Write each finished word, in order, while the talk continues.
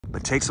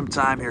But take some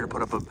time here to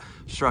put up a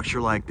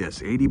structure like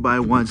this, 80 by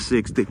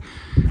 160,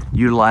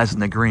 utilizing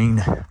the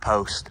green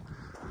post.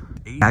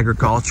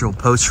 Agricultural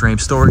post frame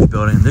storage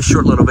building. In this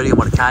short little video, I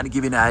want to kind of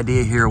give you an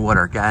idea here of what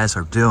our guys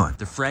are doing.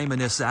 They're framing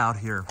this out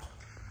here.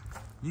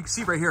 You can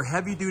see right here,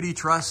 heavy duty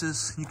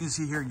trusses. You can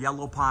see here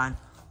yellow pine.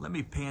 Let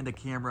me pan the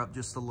camera up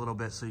just a little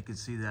bit so you can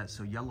see that.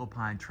 So yellow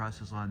pine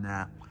trusses on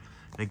that.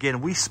 And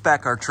again, we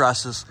spec our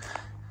trusses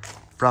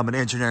from an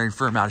engineering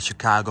firm out of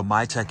Chicago,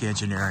 MyTech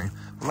Engineering.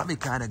 But let me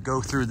kind of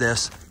go through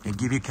this and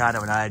give you kind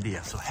of an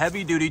idea. So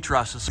heavy duty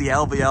trusses, the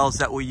LVLs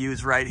that we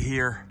use right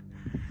here.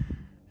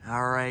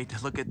 All right,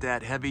 look at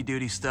that heavy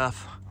duty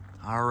stuff.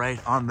 All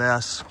right, on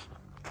this.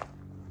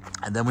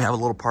 And then we have a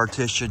little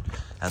partition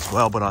as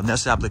well, but on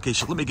this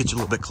application, let me get you a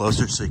little bit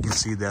closer so you can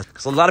see this.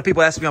 Because a lot of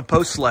people ask me on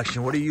post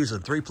selection, what are you using?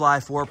 3-ply,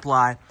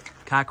 4-ply,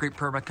 concrete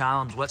perma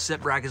columns, wet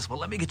sit brackets? Well,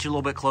 let me get you a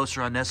little bit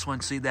closer on this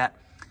one. See that?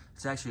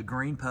 It's actually a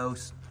green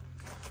post.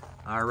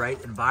 All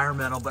right,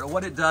 environmental. But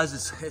what it does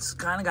is it's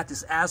kind of got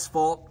this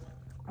asphalt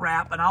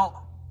wrap, and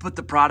I'll put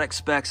the product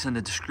specs in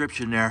the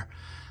description there.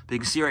 But you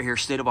can see right here,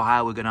 state of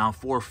Ohio, we go down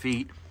 4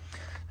 feet.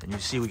 And you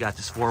see we got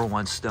this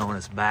 401 stone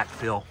as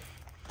backfill.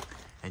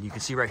 And you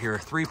can see right here, a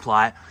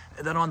 3-ply.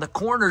 And then on the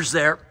corners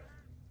there,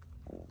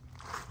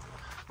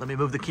 let me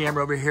move the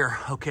camera over here.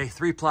 Okay,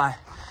 3-ply.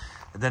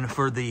 And then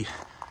for the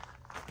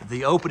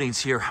openings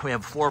here, we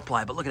have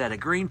 4-ply. But look at that, a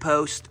green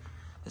post.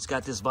 It's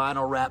got this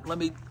vinyl wrap. Let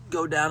me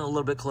go down a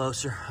little bit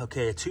closer.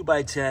 Okay, a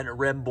 2x10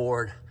 rim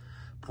board,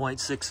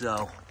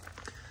 0.60.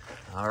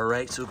 All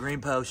right, so green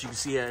post, you can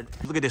see it.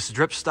 Look at this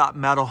drip stop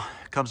metal.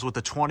 It comes with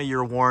a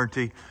 20-year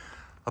warranty,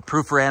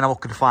 approved for animal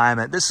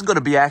confinement. This is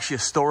gonna be actually a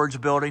storage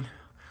building.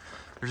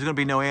 There's gonna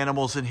be no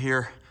animals in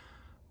here,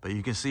 but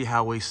you can see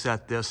how we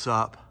set this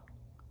up,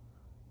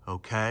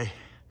 okay?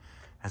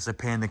 As I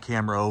pan the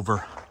camera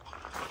over.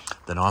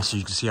 Then also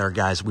you can see our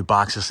guys, we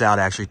box this out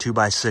actually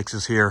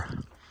 2x6s here.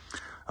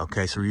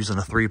 Okay, so we're using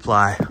a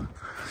 3-ply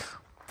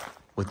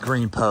with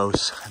green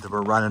posts that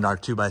we're running our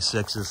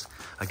 2x6s.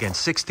 Again,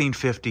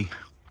 1650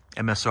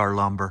 MSR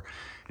lumber.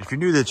 If you're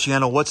new to the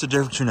channel, what's the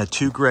difference between a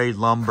 2-grade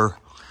lumber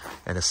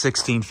and a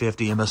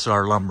 1650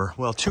 MSR lumber?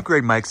 Well,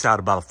 2-grade makes out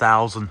about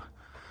 1,000.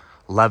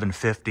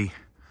 1150,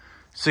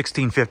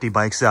 1650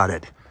 bikes out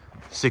at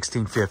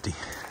 1650.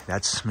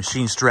 That's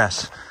machine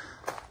stress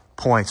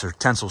points or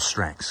tensile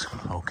strengths,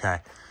 okay?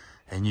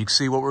 And you can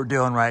see what we're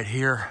doing right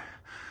here.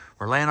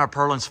 We're laying our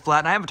purlins flat.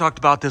 And I haven't talked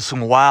about this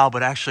in a while,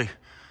 but actually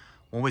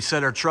when we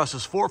set our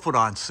trusses 4-foot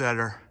on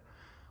center,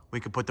 we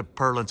can put the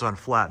purlins on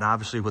flat. And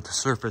obviously with the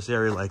surface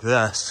area like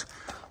this,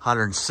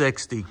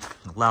 160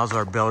 allows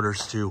our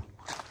builders to,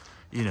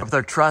 you know, with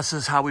our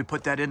trusses, how we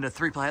put that into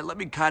 3-ply. Let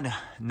me kind of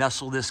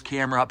nestle this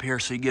camera up here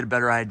so you get a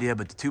better idea.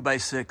 But the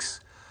 2x6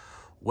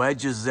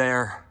 wedges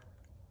there.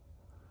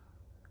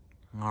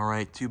 All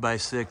right,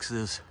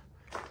 2x6s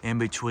in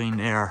between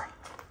there.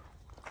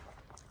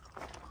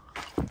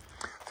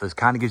 So it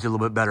kind of gives you a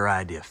little bit better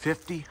idea.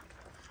 50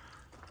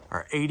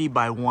 or 80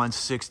 by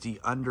 160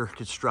 under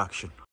construction.